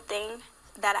is something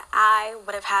that I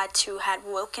would have had to have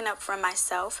woken up from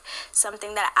myself,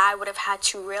 something that I would have had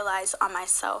to realize on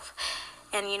myself.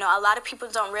 And, a lot of people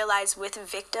don't realize with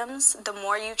victims, the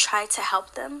more you try to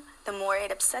help them, the more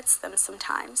it upsets them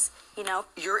sometimes,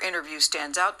 Your interview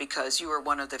stands out because you were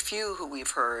one of the few who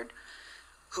we've heard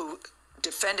who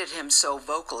defended him so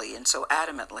vocally and so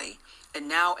adamantly, and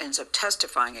now ends up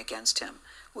testifying against him.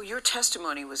 Well, your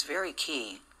testimony was very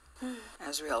key.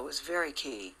 Azreal, was very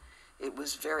key. It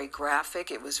was very graphic.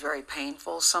 It was very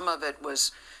painful. Some of it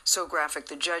was so graphic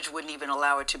the judge wouldn't even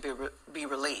allow it to be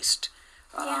released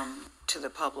to the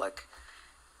public.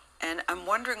 And I'm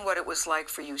wondering what it was like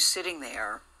for you sitting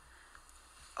there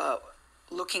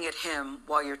looking at him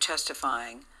while you're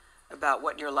testifying about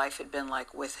what your life had been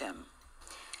like with him.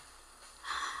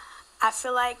 I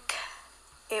feel like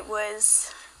it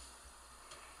was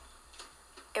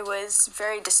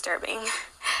very disturbing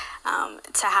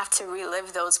to have to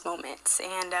relive those moments.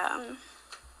 And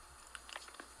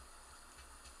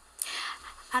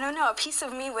I don't know, a piece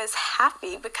of me was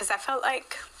happy because I felt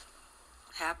like...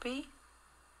 Happy?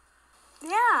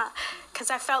 Yeah,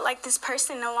 because I felt like this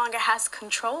person no longer has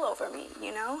control over me,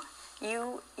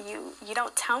 You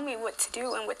don't tell me what to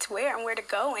do and what to wear and where to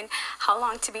go and how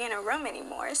long to be in a room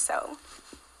anymore, so...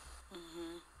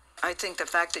 I think the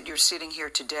fact that you're sitting here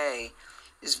today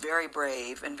is very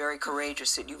brave and very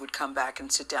courageous, that you would come back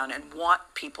and sit down and want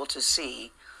people to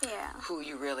see who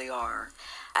you really are.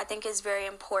 I think it's very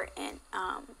important,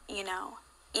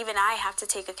 even I have to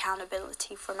take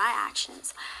accountability for my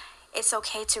actions. It's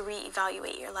okay to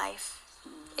reevaluate your life.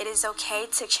 It is okay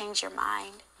to change your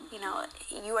mind.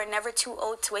 You are never too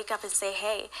old to wake up and say,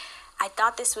 hey, I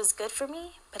thought this was good for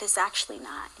me, but it's actually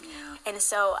not. Yeah. And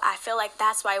so I feel like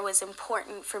that's why it was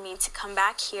important for me to come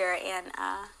back here and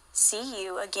see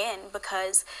you again,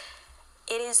 because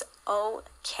it is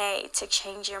okay to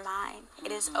change your mind.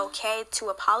 It is okay to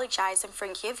apologize and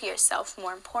forgive yourself,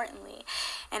 more importantly.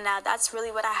 And that's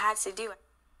really what I had to do.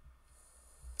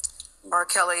 R.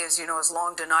 Kelly, as you know, has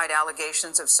long denied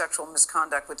allegations of sexual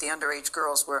misconduct with the underage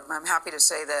girls. I'm happy to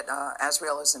say that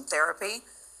Azreal is in therapy.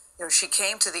 She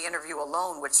came to the interview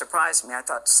alone, which surprised me. I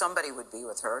thought somebody would be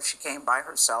with her. She came by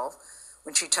herself.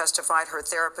 When she testified, her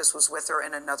therapist was with her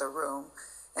in another room.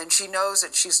 and she knows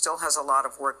that she still has a lot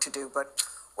of work to do. But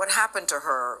what happened to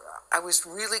her, I was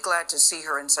really glad to see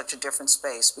her in such a different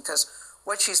space, because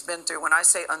what she's been through, when I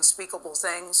say unspeakable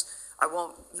things, I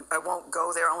won't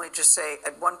go there, only just say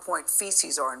at one point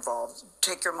feces are involved.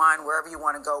 Take your mind wherever you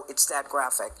want to go. It's that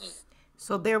graphic.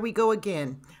 So there we go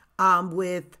again,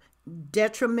 with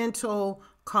detrimental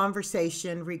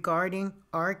conversation regarding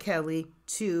R. Kelly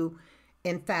to,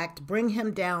 in fact, bring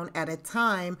him down at a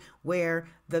time where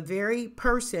the very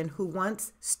person who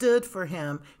once stood for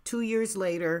him 2 years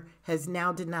later has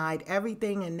now denied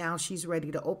everything, and now she's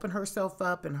ready to open herself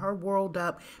up and her world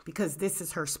up because this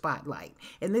is her spotlight.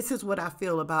 And this is what I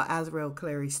feel about Azreal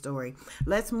Clary's story.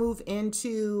 Let's move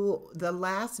into the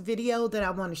last video that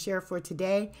I want to share for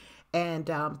today.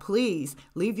 And please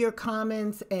leave your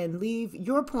comments and leave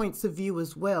your points of view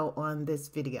as well on this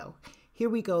video. Here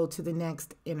we go to the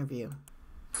next interview.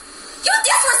 You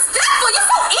disrespectful.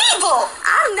 You're so evil.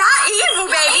 I'm not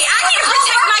evil, baby. I need to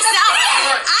protect myself.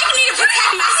 I need to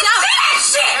protect myself. Say that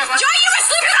shit. Joy, you were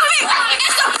sleeping with me.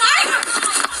 It's a fight.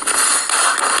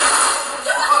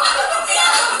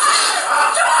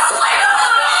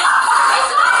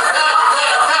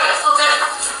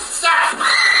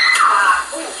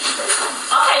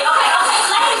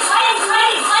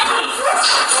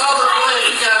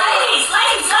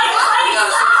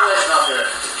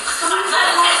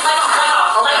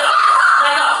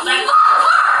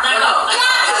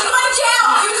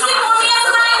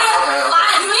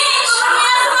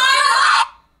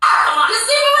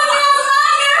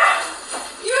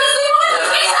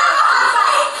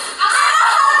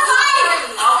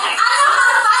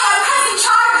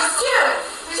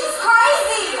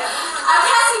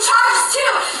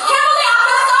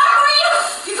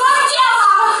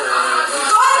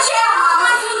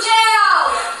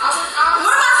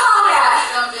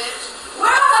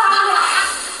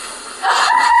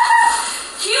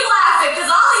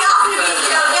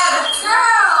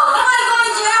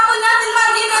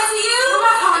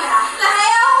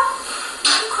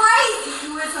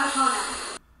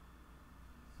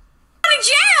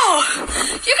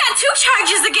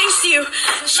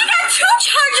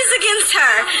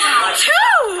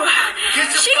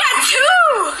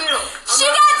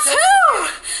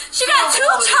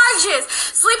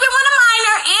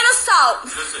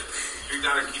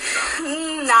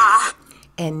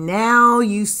 And now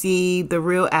you see the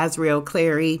real Azreal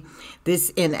Clary,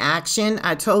 this in action.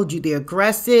 I told you, the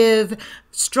aggressive,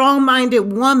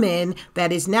 strong-minded woman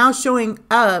that is now showing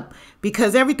up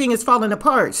because everything is falling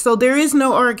apart. So there is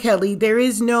no R. Kelly.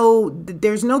 There's no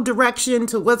direction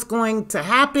to what's going to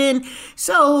happen.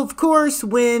 So of course,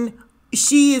 when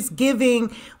she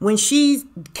can't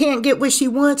get what she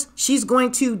wants, she's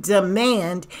going to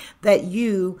demand that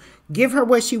you give her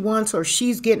what she wants or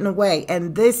she's getting away.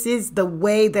 And this is the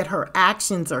way that her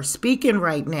actions are speaking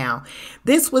right now.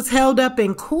 This was held up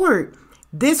in court.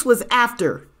 This was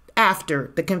after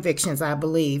the convictions, I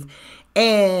believe.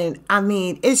 And I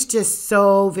mean, it's just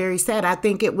so very sad. I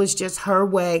think it was just her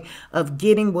way of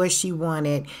getting what she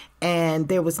wanted. And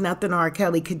there was nothing R.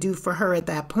 Kelly could do for her at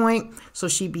that point. So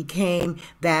she became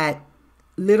that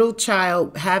little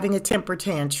child having a temper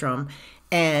tantrum.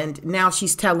 And now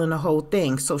she's telling the whole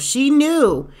thing. So she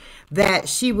knew that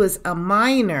she was a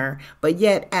minor, but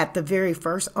yet at the very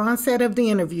first onset of the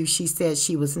interview, she said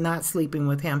she was not sleeping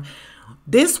with him.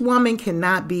 This woman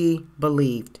cannot be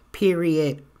believed,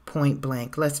 period, point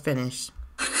blank. Let's finish.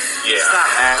 Yeah. Stop.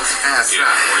 Ask. Yeah,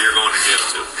 where you're going to jail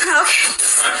to. Okay.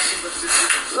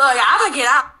 Look, I'm going to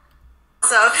get out.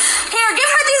 So, here, give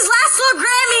her these last little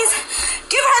Grammys.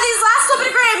 Give her these last little bit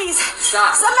of Grammys.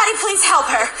 Stop. Somebody please help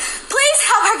her. Please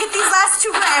help her get these last 2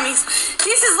 Grammys.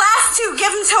 These is last 2.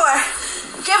 Give them to her.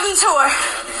 Give them to her.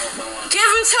 Give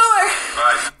them to her.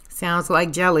 Right. Sounds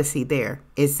like jealousy there.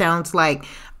 It sounds like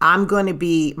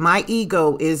my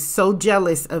ego is so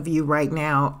jealous of you right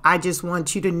now. I just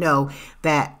want you to know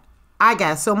that I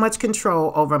got so much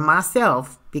control over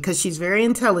myself because she's very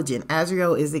intelligent.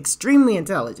 Azreal is extremely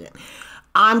intelligent.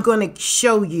 I'm going to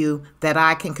show you that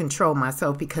I can control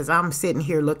myself because I'm sitting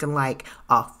here looking like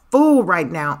a fool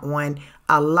right now on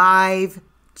a live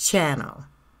channel.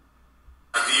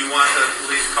 Do you want the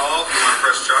police called? Do you want to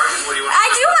press charges? What do you want? I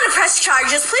do want to press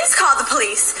charges. Please call the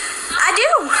police. I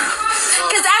do.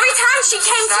 Because every time she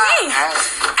came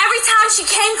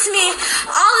to me,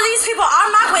 all of these people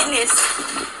are my witness.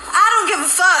 I don't give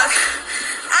a fuck.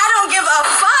 I don't give a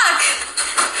fuck.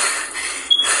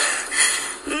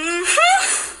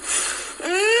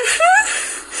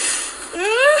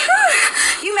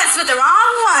 You messed with the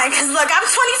wrong one. Because look, I'm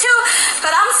 22,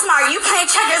 but I'm smart. You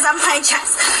playing checkers, I'm playing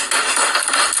chess.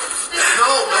 No.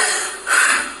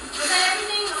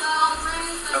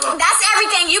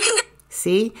 you can go.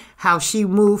 See how she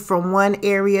moved from one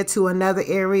area to another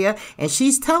area, and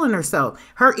she's telling herself,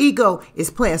 her ego is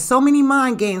playing so many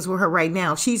mind games with her right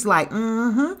now. She's like,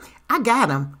 I got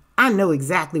him. I know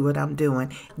exactly what I'm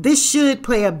doing. This should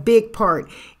play a big part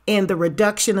in the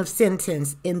reduction of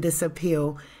sentence in this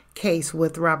appeal case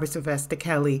with Robert Sylvester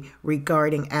Kelly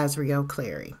regarding Azreal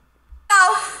Clary.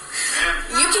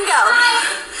 You can go.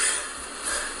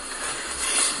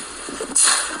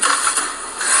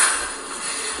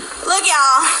 Look,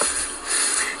 y'all.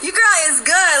 Your girl is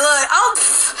good. Look,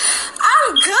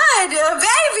 I'm good,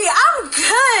 baby. I'm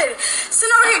good.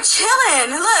 Sitting over here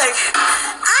chilling. Look,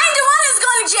 I ain't the one that's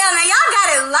going to jail. Now, y'all got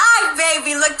it live,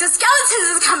 baby. Look, the skeletons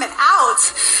is coming out.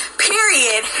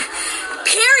 Period.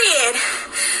 Period.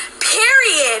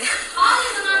 Period.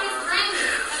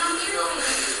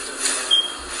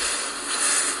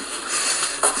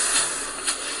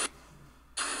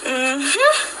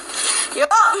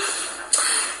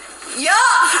 Yup.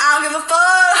 I don't give a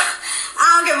fuck. I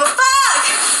don't give a fuck.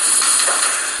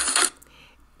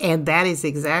 And that is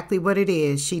exactly what it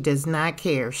is. She does not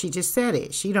care. She just said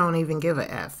it. She don't even give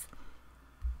a F.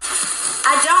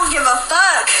 I don't give a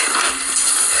fuck.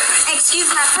 Excuse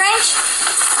my French.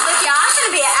 Look, y'all, I'm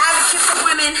gonna be an advocate for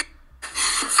women.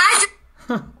 I just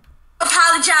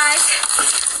apologize,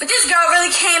 but this girl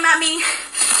really came at me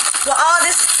with all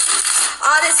this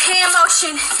hand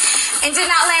motion and did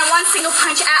not land one single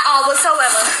punch at all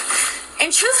whatsoever. And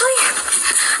truthfully,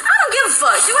 I don't give a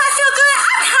fuck. Do I feel good?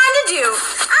 I kinda do.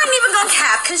 I ain't even gonna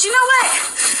cap, cause you know what?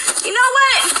 You know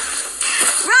what?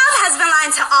 Rob has been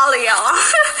lying to all of y'all.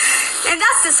 And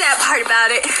that's the sad part about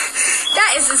it.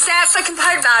 That is the sad fucking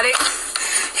part about it.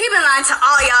 He been lying to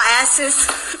all y'all asses.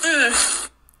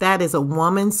 That is a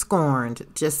woman scorned.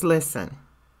 Just listen.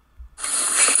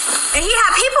 And he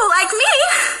had people like me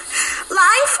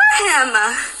lying for him.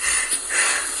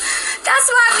 That's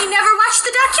why we never watched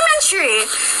the documentary.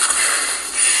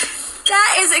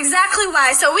 That is exactly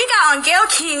why. So we got on Gayle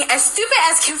King, as stupid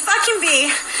as can fucking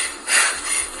be.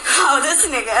 Oh, this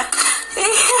nigga.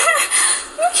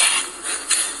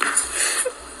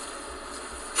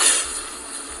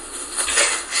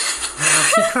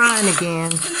 She's crying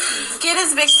again. Get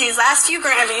his Bixies, last few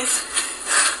Grammys.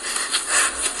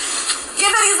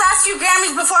 Give her these last few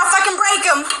Grammys before I fucking break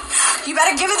them. You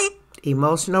better give her these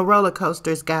emotional roller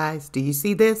coasters, guys. Do you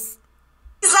see this?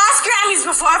 Last Grammys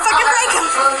before I fucking break them.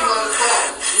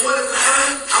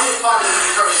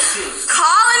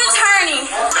 Call an attorney.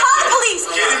 Call the police.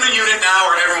 Get in the unit now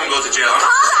or everyone goes to jail.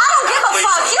 I don't give a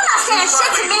fuck. You're not saying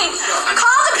shit to me.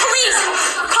 Call the police.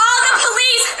 Call the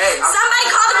police. Somebody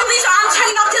call the police or I'm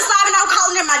turning off this live and I'm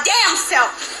calling it my damn self.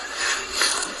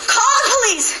 Call the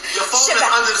police. Your phone is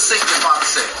under the sink, your father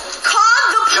said. Call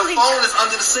the police. Your phone is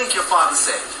under the sink, your father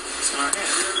said. It's in her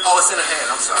hand. Oh, it's in her hand.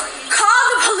 I'm sorry. Call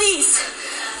the police.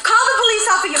 Call the police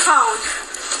off of your phone.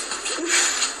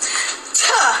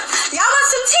 Y'all want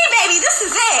some tea, baby? This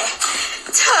is it.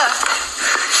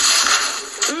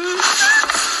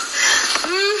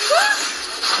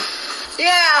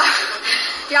 Yeah.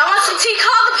 Y'all want some tea?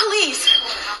 Call the police.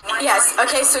 Yes,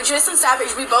 okay, so Joycelyn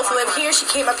Savage, we both live here. She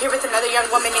came up here with another young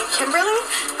woman named Kimberly.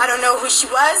 I don't know who she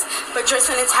was, but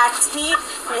Joycelyn attacked me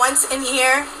once in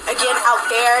here, again out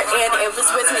there, and it was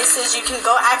witnesses. You can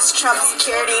go ask Trump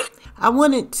security. I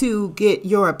wanted to get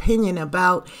your opinion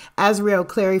about Azreal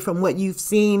Clary from what you've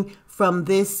seen from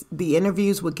the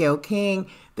interviews with Gayle King,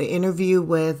 the interview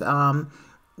with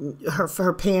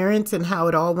her parents and how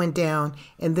it all went down,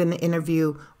 and then the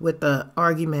interview with the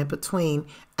argument between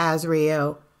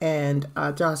Azreal and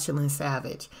Joycelyn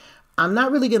Savage. I'm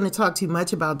not really going to talk too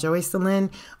much about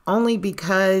Joycelyn, only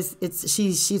because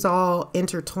she's all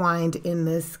intertwined in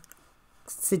this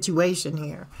situation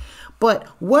here. But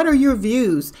what are your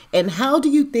views, and how do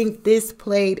you think this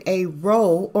played a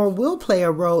role or will play a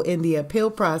role in the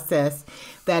appeal process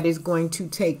that is going to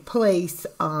take place,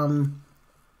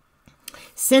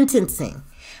 sentencing,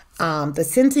 the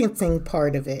sentencing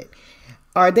part of it?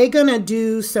 Are they going to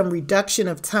do some reduction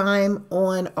of time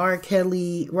on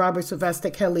Robert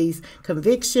Sylvester Kelly's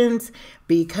convictions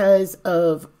because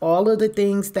of all of the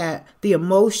things the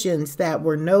emotions that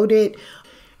were noted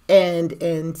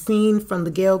and seen from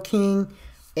the Gayle King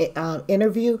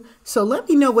interview? So let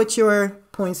me know what your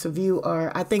points of view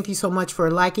are. I thank you so much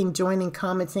for liking, joining,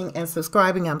 commenting, and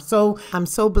subscribing. I'm so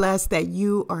blessed that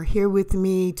you are here with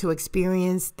me to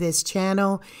experience this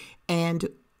channel. And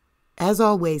as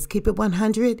always, keep it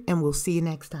 100, and we'll see you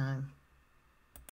next time.